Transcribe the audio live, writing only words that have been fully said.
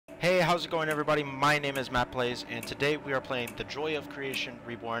Hey, how's it going, everybody? My name is Matt Plays, and today we are playing The Joy of Creation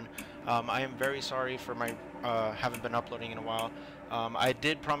Reborn. I am very sorry for my haven't been uploading in a while. I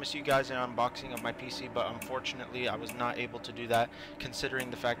did promise you guys an unboxing of my PC, but unfortunately I was not able to do that, considering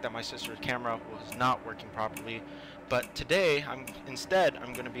the fact that my sister's camera was not working properly. But today, instead,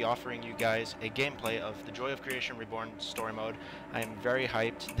 I'm going to be offering you guys a gameplay of The Joy of Creation Reborn Story Mode. I am very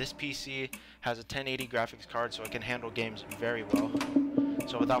hyped. This PC has a 1080 graphics card, so it can handle games very well.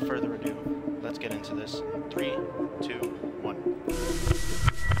 So without further ado, let's get into this. 3, 2, 1.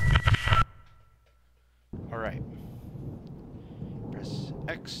 Alright. Press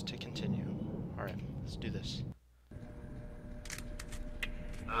X to continue. Alright, let's do this.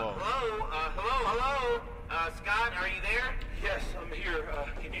 Hello? Scott, are you there? Yes, I'm here.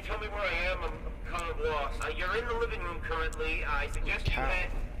 Can you tell me where I am? I'm kind of lost. You're in the living room currently. I suggest you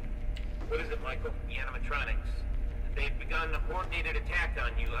head... What is it, Michael? The animatronics. They've begun a coordinated attack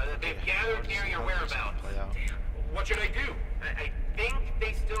on you. They've gathered near your whereabouts. What should I do? I think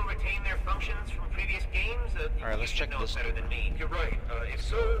they still retain their functions from previous games. Alright, let's check this better than me. You're right. If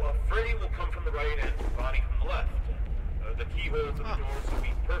so, Freddy will come from the right and Bonnie from the left. The keyholes of the doors will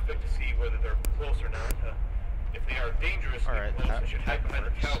be perfect to see whether they're close or not. If they are dangerous, Alright, I should hide behind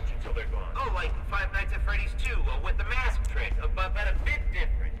the couch until they're gone. Oh, like Five Nights at Freddy's 2, with the mask trick, but a bit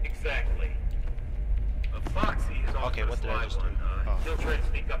different. Exactly. Foxy is on okay, what did I just do? He'll try to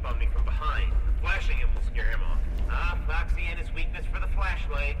sneak up on me from behind. Flashing him will scare him off. Foxy and his weakness for the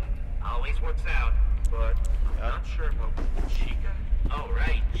flashlight always works out. But I'm not sure about Chica. Oh,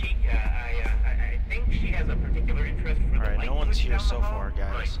 right, Chica. I think she has a particular interest for the light. Alright, no one's here so far,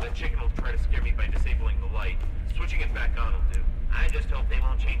 guys. Right, that chicken will try to scare me by disabling the light. Switching it back on will do. I just hope they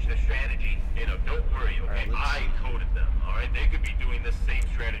won't change their strategy. You know, don't worry, okay? Right, I coded them, alright? They could be doing this same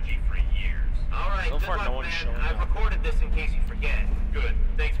strategy for years. Alright, so far, no one's showing I've up. recorded this in case you forget. Good.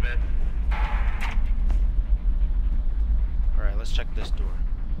 Thanks, man. Alright, let's check this door.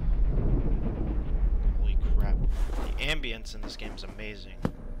 Holy crap. The ambience in this game is amazing.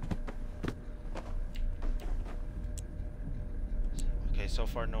 Okay, so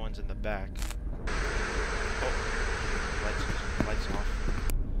far no one's in the back. Oh, lights off.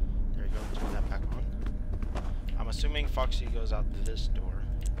 There you go, turn that back on. I'm assuming Foxy goes out this door.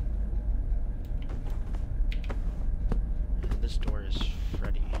 And this door is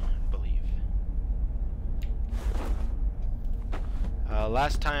Freddy, I believe.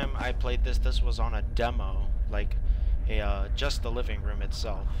 Last time I played this was on a demo, like just the living room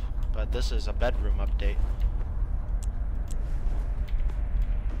itself. But this is a bedroom update.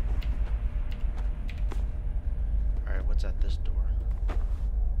 Alright, what's at this door?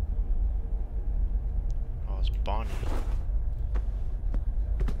 Oh, it's Bonnie.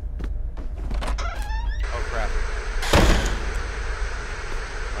 Oh crap.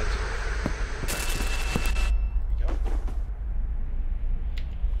 Lights off. There we go.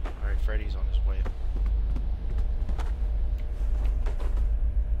 Alright, Freddy's on his way.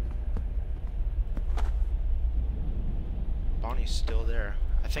 Bonnie's still there.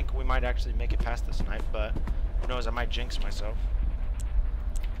 I think we might actually make it past this night, but who knows, I might jinx myself.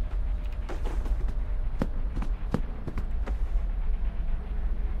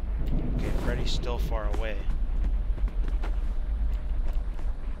 Okay, Freddy's still far away.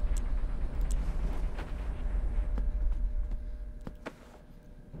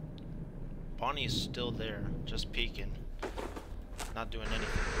 Bonnie's still there, just peeking. Not doing anything.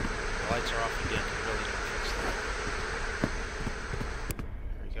 The lights are off again. Really don't fix that.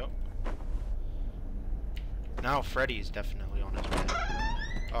 There we go. Now Freddy's definitely on his way.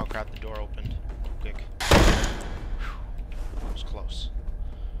 Oh crap, the door opened. Quick. Whew. That was close.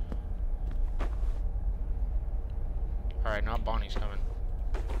 Alright, now Bonnie's coming.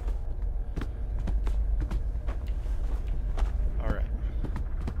 Alright.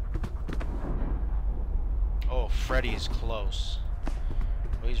 Oh, Freddy's close.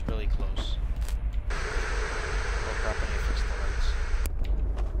 Oh, he's really close. Oh crap, I need to fix the lights.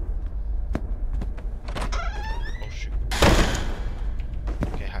 Oh shoot.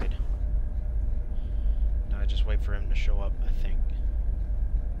 Okay, hide. Now I just wait for him to show up, I think.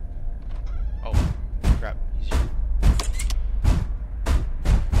 Oh, crap, he's here.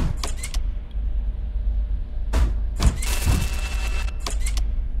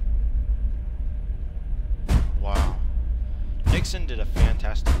 Wow. Nikson did a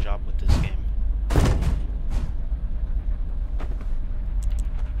fantastic job with this game.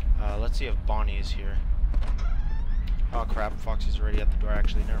 Let's see if Bonnie is here. Oh crap, Foxy's already at the door.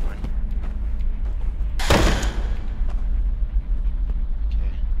 Actually, never mind.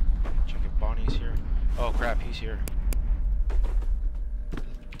 Okay, check if Bonnie's here. Oh crap, he's here.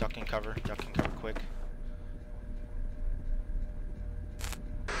 Duck and cover quick.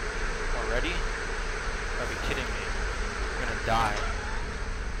 Already? Are you kidding me? I'm gonna die.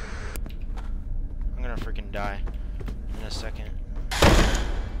 I'm gonna freaking die in a second.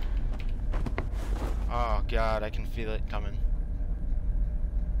 Oh god, I can feel it coming.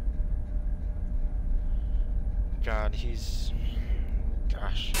 God, he's...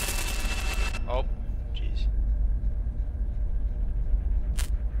 Gosh. Oh, jeez.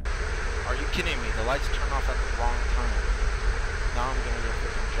 Are you kidding me? The lights turn off at the wrong time. Now I'm gonna get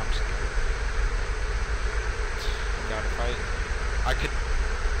freaking jump scared. God, if I could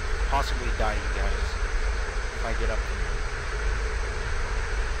possibly die, you guys, if I get up there.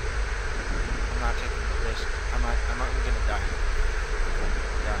 I'm not taking the risk. I'm gonna die.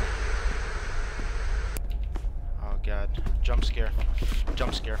 Oh god. Jump scare.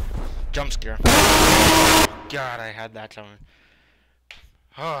 Jump scare. Jump scare. God, I had that coming.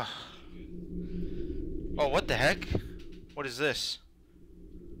 Oh, what the heck? What is this?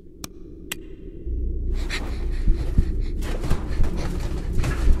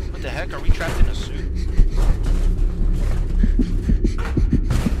 What the heck? Are we trapped in a suit?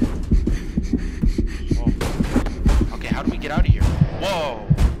 Whoa. Okay, how do we get out of here? Whoa.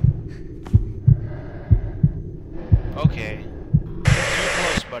 Okay. Too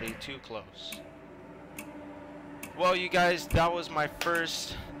close, buddy. Too close. Well, you guys, that was my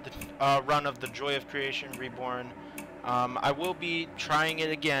first run of the Joy of Creation Reborn. I will be trying it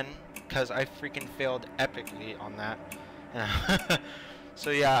again because I freaking failed epically on that.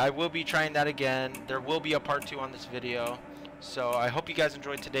 So yeah, I will be trying that again. There will be a part 2 on this video. So I hope you guys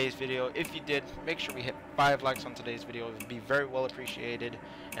enjoyed today's video. If you did, make sure we hit 5 likes on today's video. It would be very well appreciated.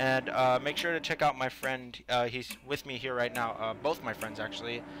 And make sure to check out my friend. He's with me here right now. Both my friends,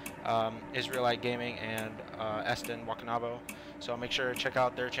 actually. Isrealite Gaming and Estan Wakonabo. So make sure to check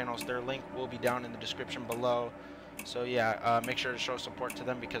out their channels. Their link will be down in the description below. So yeah, make sure to show support to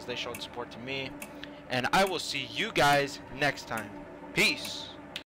them because they showed support to me. And I will see you guys next time. Peace.